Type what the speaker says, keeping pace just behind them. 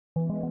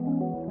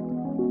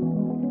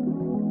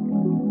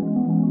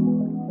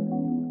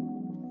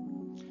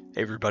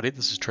Hey everybody,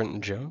 this is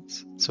Trenton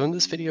Jones. So in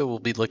this video we'll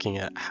be looking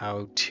at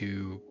how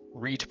to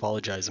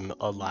retopologize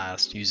a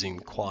last using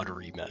quad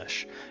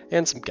remesh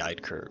and some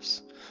guide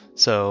curves.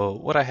 So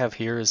what I have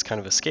here is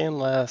kind of a scan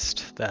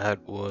last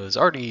that was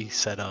already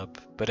set up,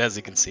 but as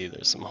you can see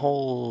there's some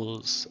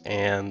holes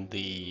and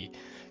the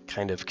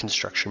kind of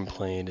construction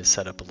plane is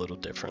set up a little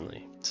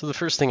differently. So the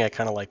first thing I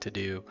kind of like to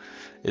do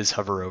is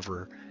hover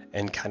over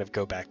and kind of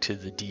go back to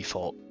the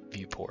default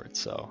viewport.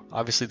 So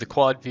obviously the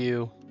quad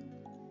view,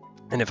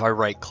 and if I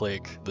right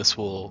click, this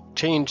will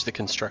change the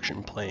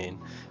construction plane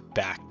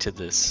back to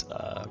this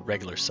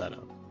regular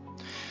setup.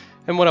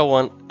 And what I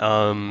want,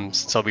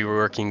 since I'll be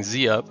working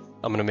Z up,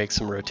 I'm going to make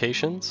some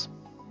rotations.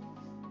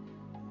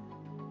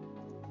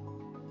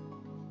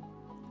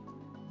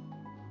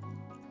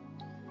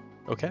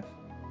 Okay,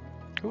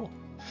 cool.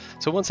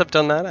 So once I've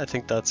done that, I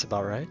think that's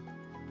about right.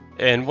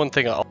 And one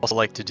thing I also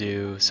like to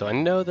do, so I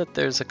know that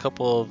there's a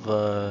couple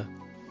of,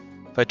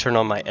 if I turn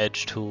on my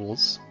edge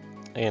tools,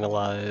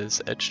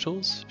 analyze edge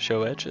tools,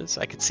 show edges,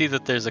 I can see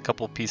that there's a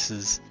couple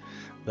pieces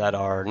that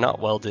are not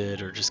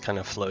welded or just kind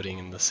of floating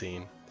in the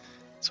scene.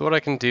 So what I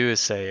can do is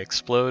say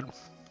explode.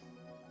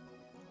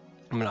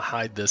 I'm going to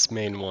hide this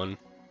main one.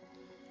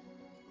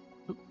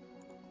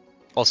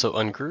 Also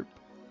ungroup.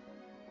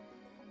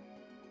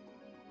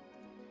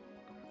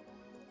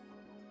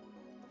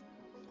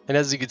 And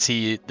as you can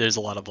see, there's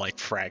a lot of like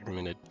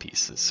fragmented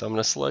pieces. So I'm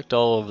going to select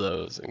all of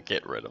those and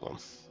get rid of them.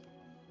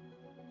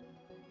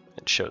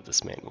 And show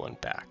this main one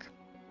back.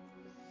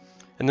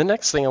 And the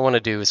next thing I want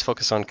to do is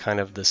focus on kind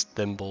of this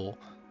thimble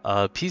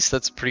piece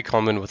that's pretty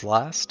common with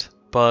last,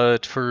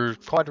 but for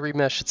quad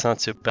remesh it's not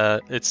so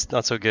bad. It's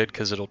not so good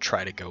because it'll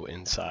try to go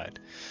inside.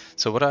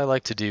 So what I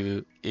like to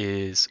do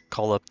is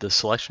call up the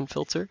selection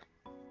filter,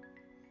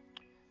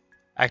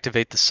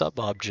 activate the sub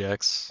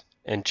objects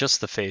and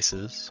just the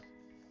faces,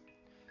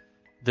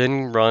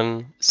 then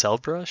run cell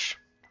brush.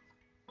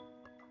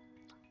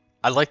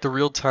 I like the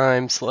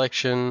real-time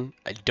selection.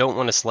 I don't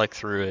want to select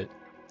through it.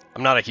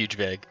 I'm not a huge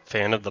big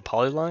fan of the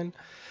polyline,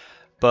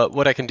 but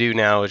what I can do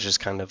now is just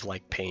kind of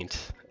like paint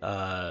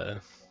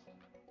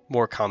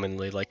more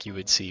commonly like you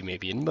would see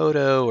maybe in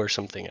Moto or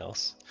something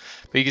else.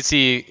 But you can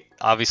see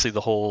obviously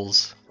the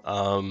holes,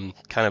 kind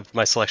of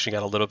my selection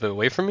got a little bit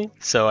away from me,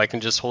 so I can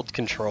just hold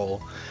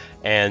control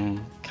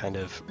and kind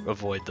of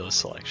avoid those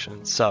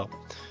selections. So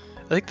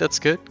I think that's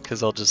good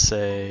because I'll just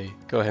say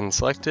go ahead and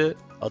select it.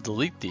 I'll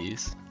delete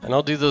these and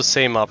I'll do the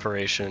same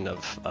operation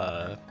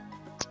of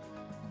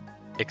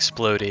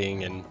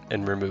exploding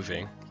and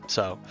removing.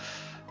 So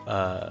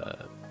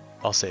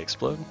I'll say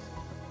explode,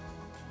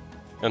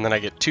 and then I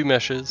get two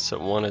meshes. So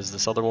one is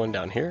this other one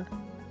down here,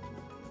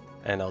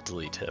 and I'll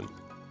delete him.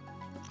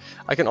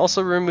 I can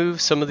also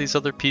remove some of these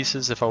other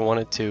pieces if I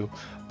wanted to,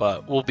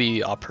 but we'll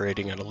be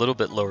operating at a little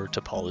bit lower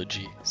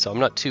topology, so I'm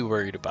not too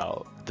worried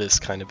about this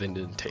kind of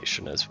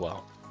indentation as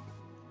well.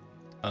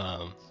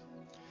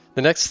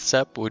 The next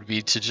step would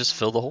be to just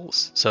fill the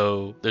holes.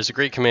 So there's a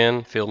great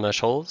command, fill mesh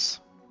holes.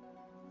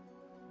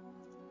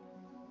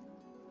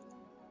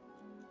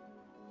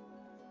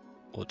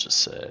 We'll just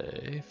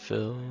say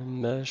fill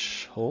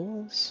mesh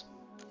holes.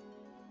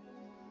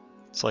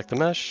 Select the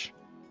mesh,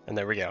 and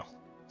there we go.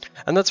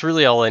 And that's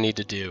really all I need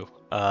to do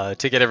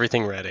to get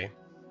everything ready.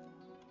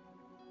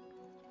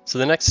 So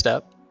the next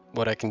step,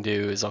 what I can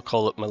do is I'll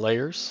call up my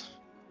layers,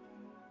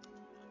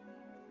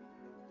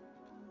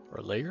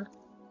 or layer.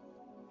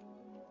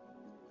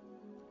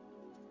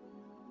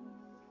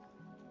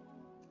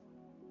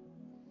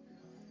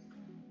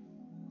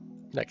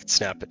 And I can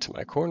snap it to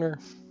my corner.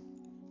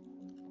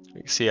 You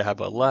can see I have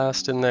a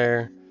last in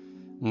there,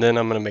 and then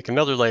I'm going to make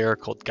another layer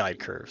called guide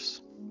curves.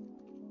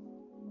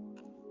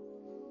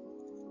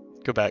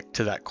 Go back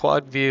to that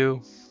quad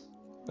view.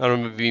 I'm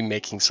going to be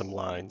making some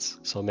lines.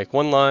 So I'll make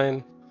one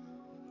line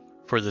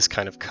for this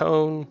kind of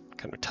cone,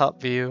 kind of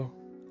top view.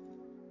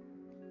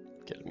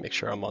 Make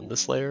sure I'm on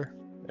this layer.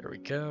 There we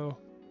go.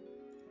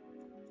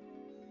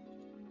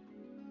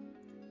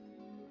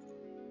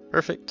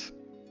 Perfect.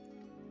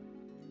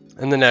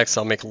 And the next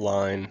I'll make a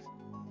line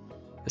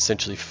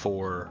essentially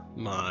for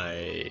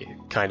my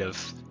kind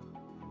of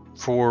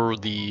for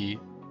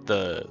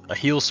a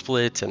heel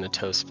split and a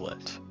toe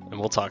split, and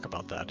we'll talk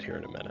about that here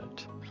in a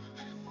minute.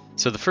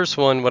 So the first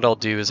one, what I'll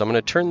do is I'm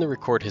going to turn the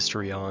record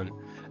history on,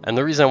 and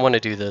the reason I want to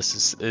do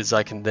this is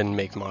I can then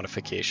make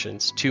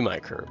modifications to my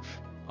curve.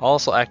 I'll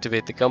also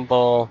activate the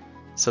gumball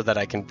so that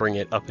I can bring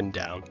it up and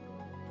down.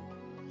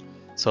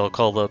 So I'll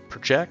call the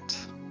project,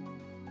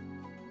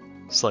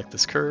 select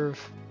this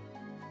curve,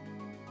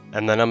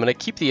 and then I'm going to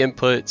keep the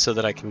input so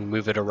that I can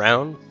move it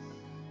around.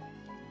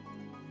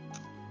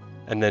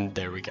 And then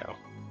there we go.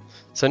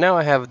 So now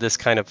I have this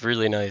kind of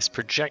really nice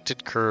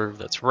projected curve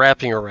that's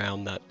wrapping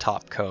around that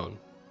top cone.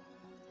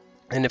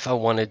 And if I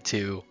wanted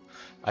to,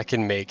 I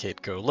can make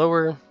it go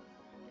lower,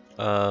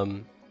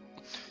 and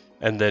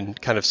then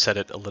kind of set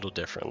it a little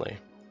differently.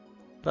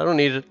 But I don't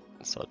need it,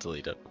 so I'll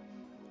delete it.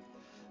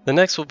 The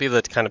next will be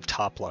the kind of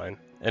top line.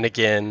 And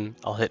again,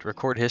 I'll hit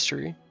record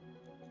history,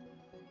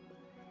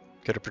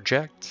 go to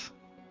project,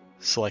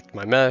 select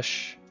my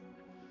mesh,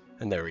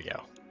 And there we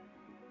go.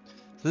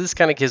 So this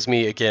kind of gives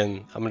me,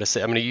 again, I'm going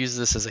to use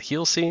this as a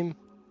heel seam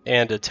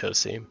and a toe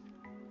seam.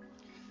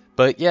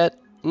 But yet,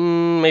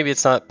 maybe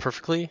it's not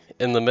perfectly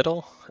in the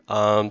middle.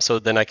 So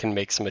then I can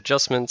make some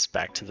adjustments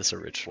back to this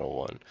original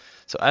one.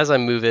 So as I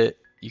move it,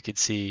 you can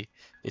see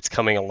it's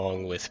coming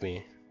along with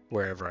me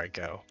wherever I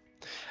go.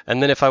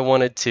 And then if I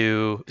wanted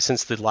to,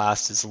 since the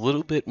last is a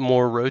little bit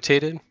more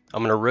rotated,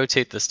 I'm going to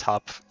rotate this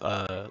top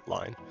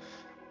line.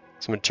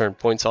 So I'm going to turn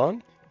points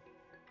on,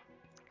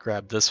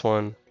 grab this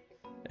one,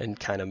 and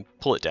kind of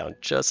pull it down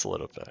just a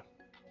little bit.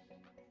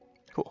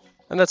 Cool,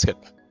 and that's good.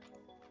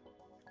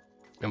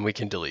 And we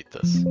can delete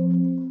this.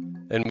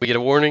 And we get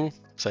a warning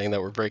saying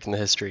that we're breaking the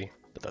history,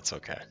 but that's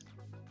okay.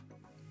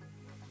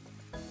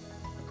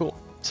 Cool.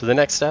 So the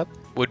next step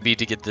would be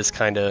to get this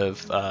kind of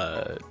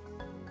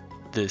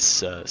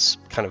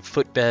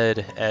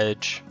footbed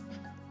edge.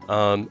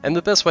 And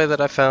the best way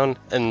that I found,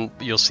 and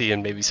you'll see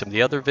in maybe some of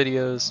the other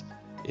videos,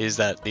 is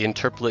that the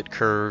interpolate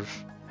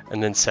curve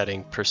and then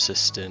setting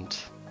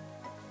persistent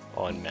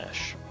on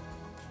mesh.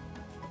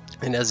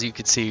 And as you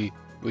can see,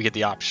 we get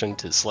the option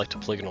to select a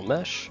polygonal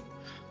mesh,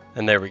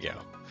 and there we go.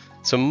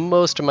 So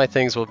most of my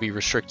things will be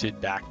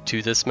restricted back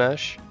to this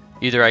mesh.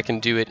 Either I can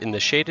do it in the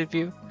shaded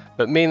view,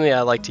 but mainly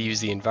I like to use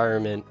the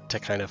environment to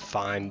kind of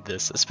find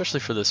this, especially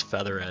for this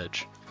feather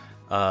edge,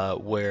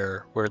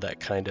 where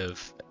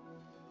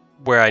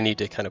I need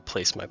to kind of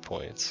place my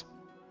points.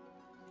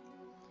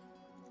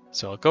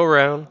 So I'll go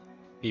around,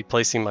 be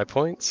placing my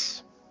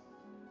points.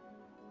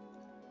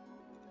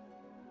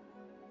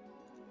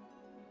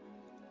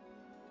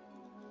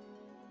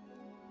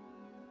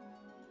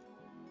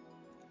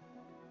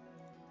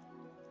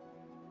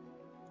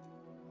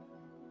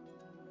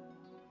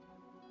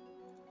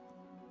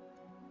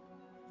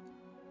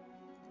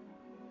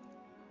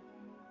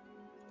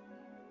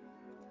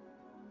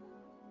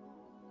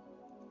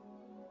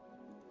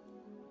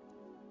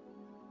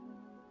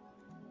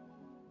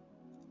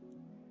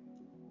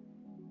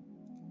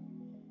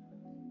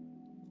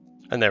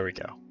 And there we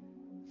go.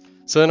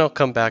 So then I'll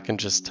come back and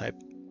just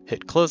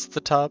hit close at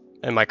the top,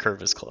 and my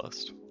curve is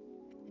closed.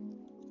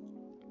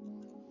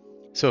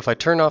 So if I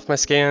turn off my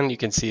scan, you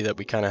can see that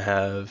we kind of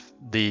have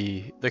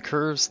the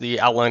curves, the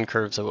outline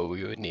curves of what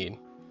we would need.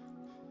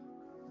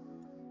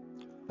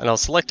 And I'll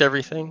select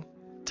everything,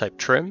 type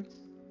trim.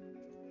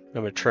 I'm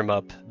going to trim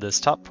up this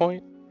top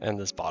point and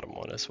this bottom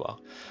one as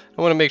well.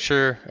 I want to make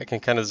sure I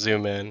can kind of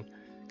zoom in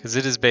because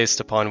it is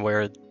based upon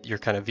where you're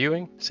kind of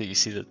viewing. So you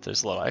see that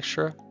there's a little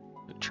extra.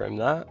 Trim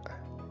that.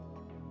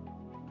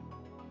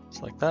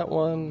 Select that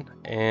one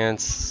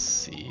and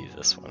see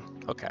this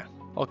one. Okay,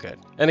 all good.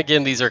 And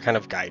again, these are kind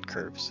of guide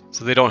curves,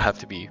 so they don't have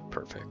to be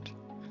perfect.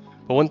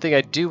 But one thing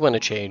I do want to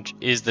change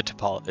is the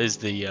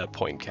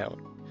point count,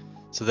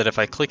 so that if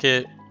I click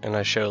it and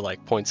I show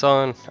like points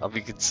on,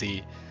 you can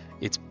see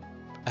it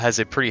has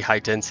a pretty high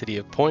density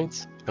of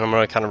points, and I'm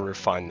going to kind of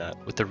refine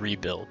that with the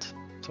rebuild.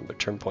 So I'm going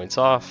to turn points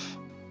off,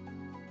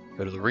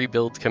 go to the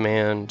rebuild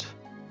command,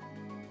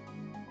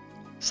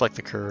 select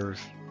the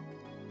curve,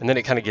 and then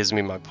it kind of gives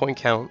me my point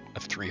count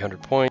of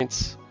 300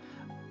 points.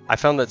 I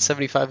found that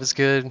 75 is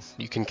good.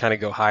 You can kind of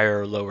go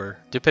higher or lower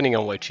depending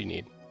on what you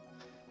need.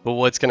 But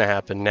what's going to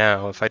happen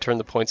now, if I turn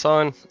the points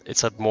on,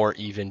 it's a more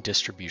even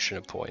distribution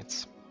of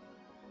points.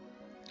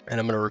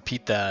 And I'm going to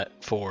repeat that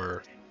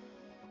for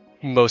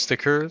most of the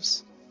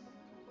curves.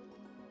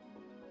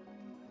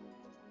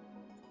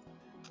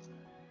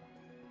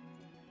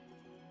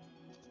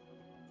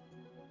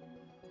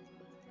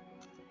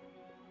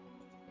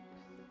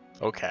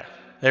 Okay,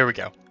 there we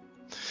go.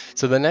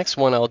 So the next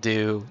one I'll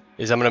do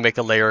is I'm going to make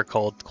a layer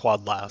called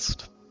quad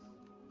last.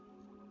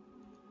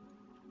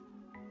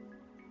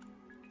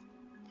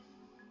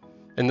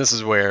 And this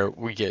is where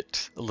we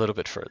get a little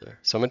bit further.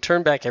 So I'm going to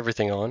turn back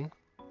everything on,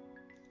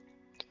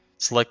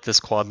 select this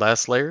quad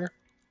last layer,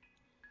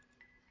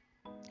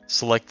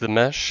 select the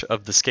mesh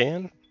of the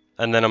scan,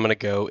 and then I'm going to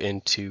go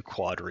into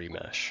quad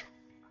remesh,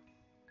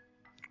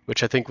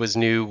 which I think was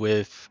new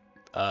with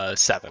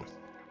 7.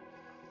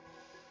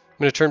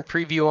 I'm going to turn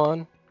preview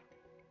on.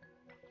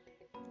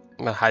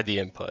 I'm going to hide the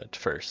input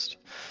first.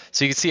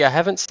 So you can see I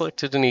haven't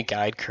selected any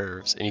guide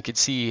curves, and you can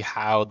see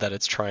how that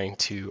it's trying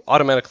to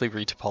automatically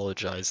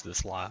retopologize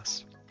this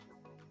last.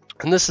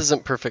 And this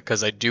isn't perfect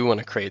because I do want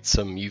to create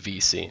some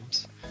UV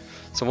seams.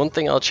 So one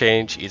thing I'll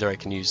change, either I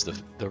can use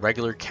the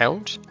regular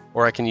count,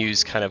 or I can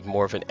use kind of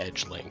more of an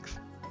edge length.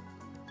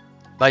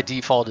 By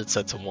default it's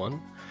set to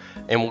 1,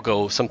 and we'll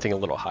go something a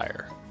little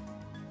higher.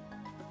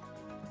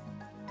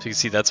 So you can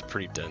see that's a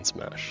pretty dense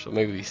mesh, so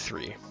maybe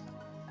 3.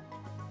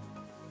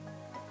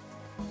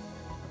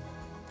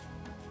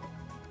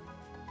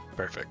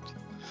 Perfect.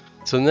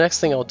 So the next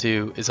thing I'll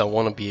do is I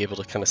want to be able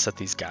to kind of set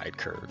these guide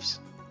curves.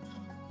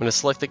 I'm going to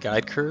select the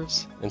guide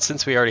curves, and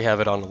since we already have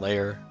it on a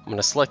layer, I'm going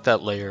to select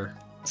that layer,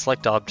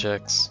 select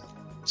objects,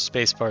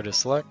 spacebar to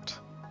select,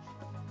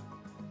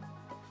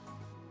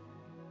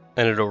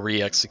 and it'll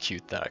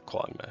re-execute that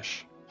quad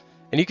mesh.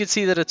 And you can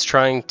see that it's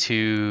trying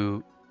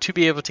to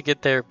be able to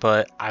get there,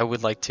 but I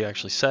would like to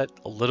actually set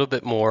a little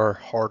bit more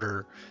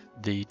harder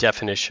the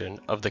definition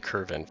of the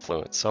curve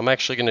influence. So I'm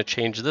actually going to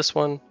change this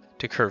one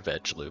to curve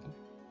edge loop.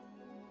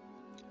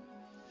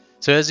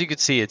 So as you can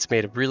see, it's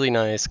made a really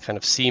nice kind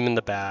of seam in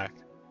the back,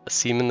 a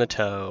seam in the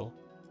toe,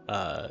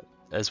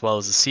 as well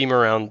as a seam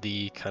around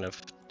the kind of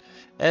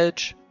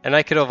edge. And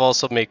I could have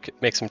also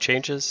make some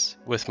changes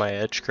with my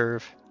edge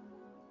curve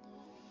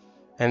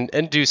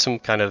and do some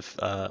kind of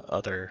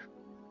other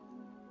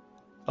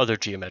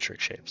geometric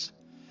shapes.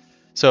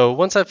 So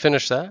once I've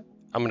finished that,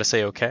 I'm going to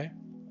say OK.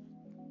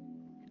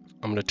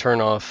 I'm going to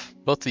turn off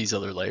both these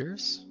other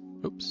layers.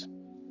 Oops.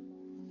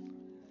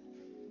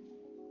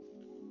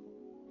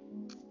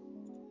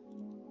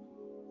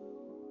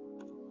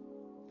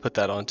 Put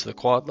that onto the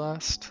quad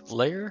last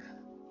layer.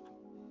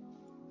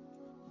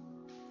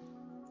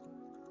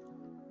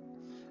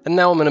 And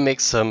now I'm going to make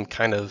some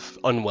kind of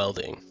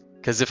unwelding,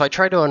 because if I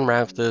try to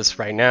unwrap this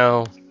right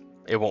now,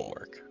 it won't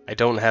work. I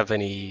don't have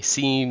any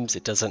seams,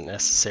 it doesn't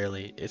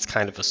necessarily, it's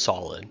kind of a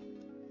solid.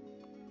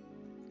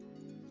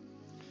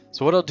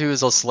 So what I'll do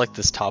is I'll select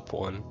this top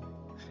one,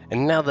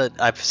 and now that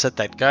I've set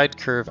that guide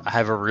curve, I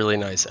have a really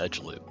nice edge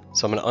loop.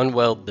 So I'm going to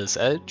unweld this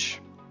edge.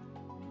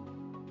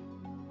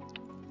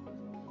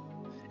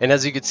 And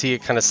as you can see,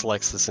 it kind of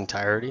selects this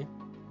entirety,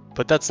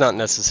 but that's not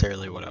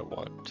necessarily what I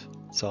want.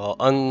 So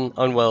I'll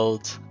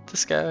unweld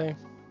this guy,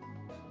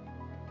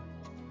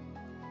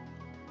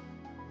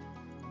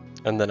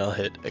 and then I'll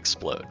hit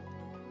explode.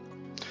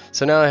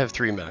 So now I have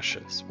three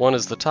meshes. One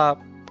is the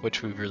top,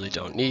 which we really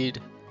don't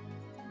need.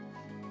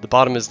 The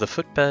bottom is the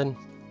footbed,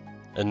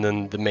 and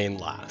then the main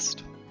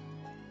last.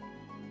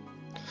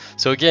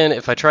 So again,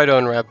 if I try to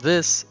unwrap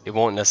this, it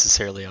won't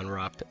necessarily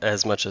unwrap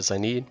as much as I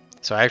need.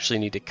 So I actually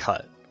need to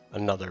cut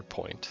another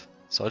point.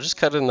 So I'll just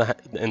cut it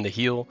in the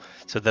heel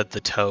so that the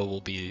toe will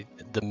be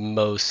the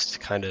most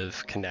kind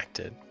of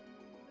connected.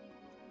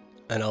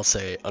 And I'll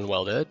say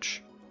unweld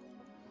edge.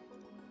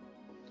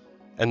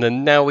 And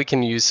then now we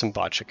can use some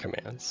Botcha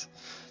commands.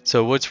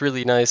 So what's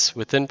really nice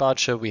within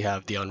Botcha, we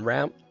have the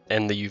unwrap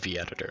and the UV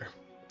editor.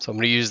 So I'm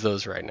going to use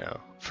those right now.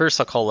 First,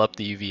 I'll call up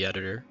the UV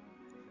editor.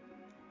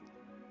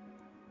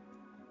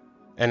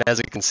 And as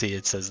you can see,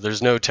 it says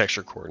there's no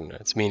texture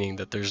coordinates, meaning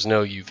that there's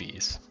no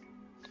UVs.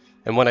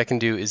 And what I can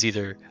do is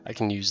either I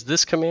can use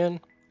this command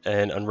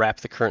and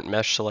unwrap the current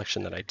mesh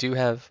selection that I do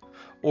have,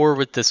 or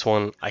with this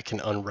one, I can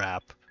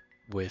unwrap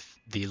with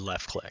the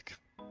left click.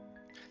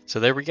 So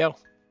there we go.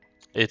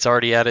 It's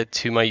already added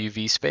to my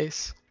UV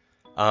space.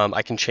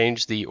 I can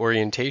change the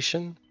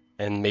orientation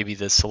and maybe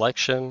the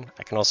selection.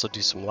 I can also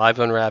do some live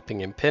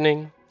unwrapping and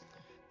pinning,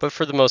 but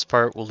for the most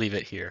part, we'll leave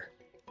it here.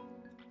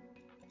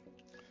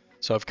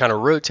 So I've kind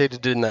of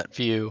rotated in that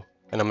view,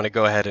 and I'm going to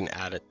go ahead and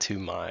add it to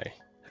my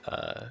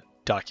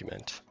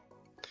document.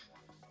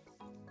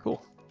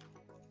 Cool.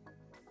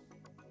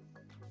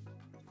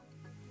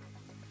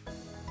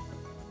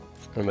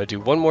 I'm going to do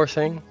one more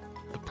thing.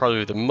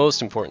 Probably the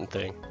most important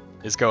thing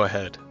is go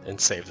ahead and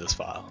save this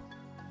file.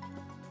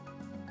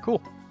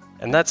 Cool.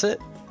 And that's it.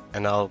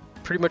 And I'll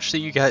pretty much see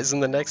you guys in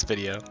the next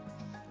video.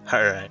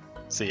 Alright,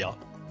 see y'all.